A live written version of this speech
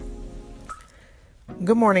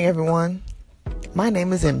Good morning, everyone. My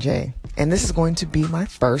name is MJ, and this is going to be my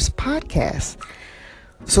first podcast.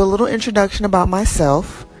 So a little introduction about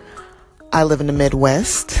myself. I live in the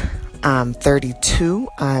Midwest. I'm 32.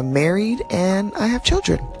 I'm married, and I have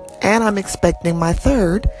children. And I'm expecting my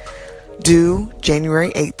third due January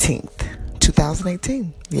 18th,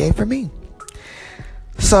 2018. Yay for me.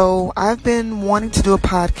 So I've been wanting to do a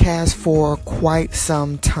podcast for quite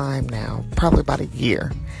some time now, probably about a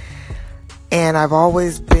year. And I've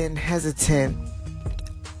always been hesitant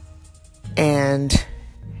and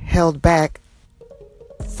held back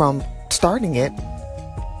from starting it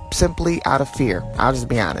simply out of fear. I'll just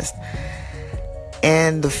be honest.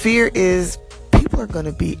 And the fear is people are going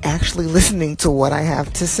to be actually listening to what I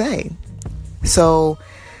have to say. So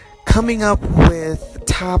coming up with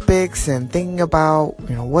topics and thinking about,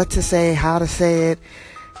 what to say, how to say it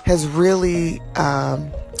has really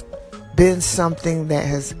been something that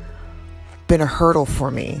has been a hurdle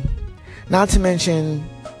for me. Not to mention,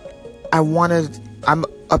 I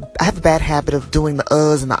have a bad habit of doing the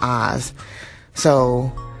uhs and the ahs.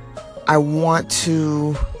 So I want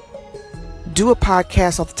to do a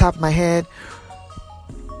podcast off the top of my head,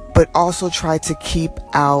 but also try to keep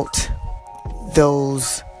out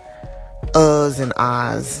those uhs and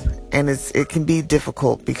ahs. And it can be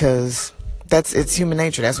difficult because it's human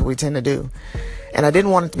nature. That's what we tend to do. And I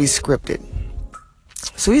didn't want it to be scripted.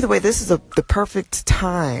 So either way, this is the perfect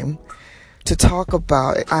time to talk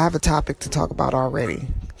about it. I have a topic to talk about already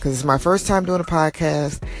because it's my first time doing a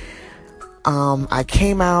podcast. I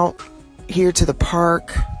came out here to the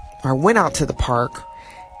park. I went out to the park.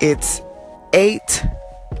 It's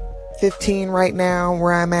 8:15 right now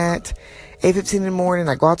where I'm at. 8:15 in the morning.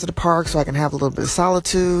 I go out to the park so I can have a little bit of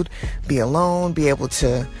solitude, be alone, be able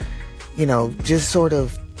to, just sort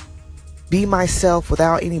of be myself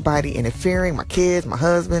without anybody interfering, my kids, my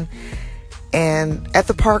husband. And at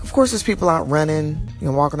the park, of course, there's people out running,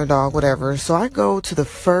 walking the dog, whatever. So I go to the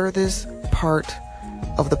furthest part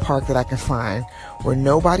of the park that I can find where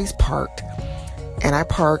nobody's parked. And I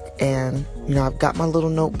park and, I've got my little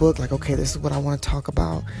notebook, like, okay, this is what I want to talk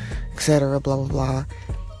about, etc., blah, blah, blah.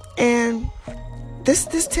 And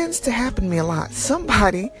this tends to happen to me a lot.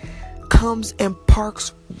 Somebody comes and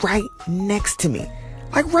parks right next to me.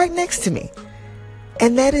 Like right next to me.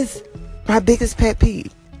 And that is my biggest pet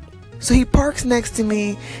peeve. So he parks next to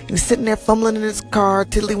me. He's sitting there fumbling in his car,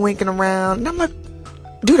 tiddly-winking around. And I'm like,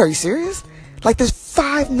 dude, are you serious? Like there's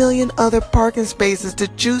 5 million other parking spaces to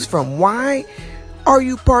choose from. Why are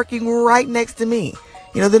you parking right next to me?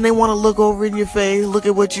 Then they want to look over in your face, look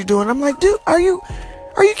at what you're doing. I'm like, dude, are you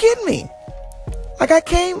kidding me? Like I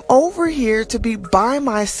came over here to be by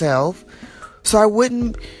myself so I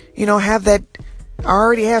wouldn't, have that. I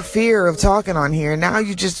already have fear of talking on here. Now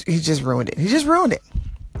he just ruined it. He just ruined it.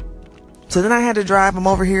 So then I had to drive him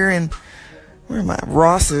over here in, where am I?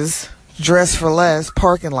 Ross's Dress for Less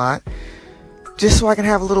parking lot. Just so I can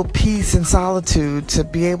have a little peace and solitude to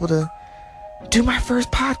be able to do my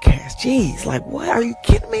first podcast. Jeez, like what? Are you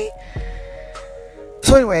kidding me?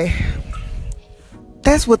 So anyway,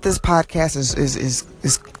 that's what this podcast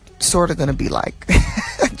is sort of going to be like.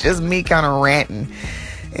 Just me kind of ranting.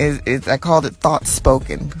 I called it thoughts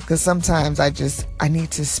spoken because sometimes I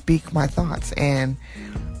need to speak my thoughts. And,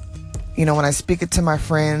 when I speak it to my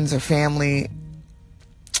friends or family,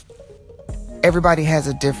 everybody has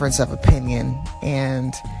a difference of opinion.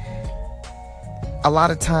 And a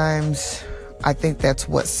lot of times I think that's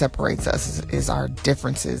what separates us is our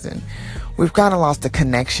differences. And we've kind of lost a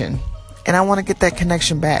connection. And I want to get that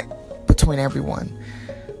connection back between everyone.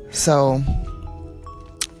 So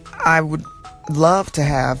I would love to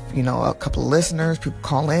have, a couple of listeners, people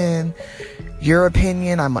call in, your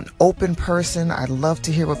opinion. I'm an open person. I'd love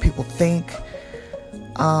to hear what people think.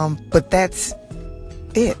 But that's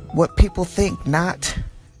it. What people think, not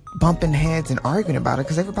bumping heads and arguing about it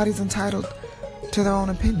because everybody's entitled to their own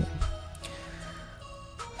opinion.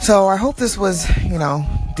 So I hope this was,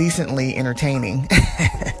 decently entertaining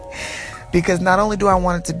because not only do I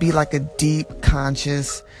want it to be like a deep,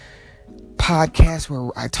 conscious podcast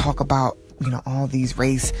where I talk about all these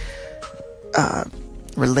race,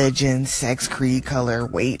 religion, sex, creed, color,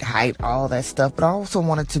 weight, height, all that stuff. But I also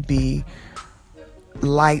want it to be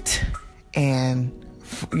light and,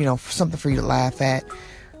 something for you to laugh at,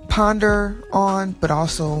 ponder on, but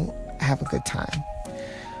also have a good time.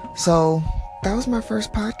 So that was my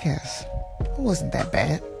first podcast. It wasn't that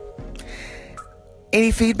bad.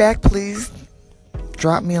 Any feedback, please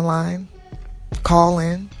drop me a line, call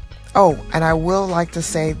in. Oh, and I will like to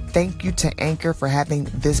say thank you to Anchor for having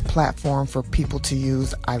this platform for people to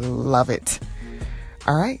use. I love it.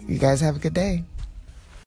 All right, you guys have a good day.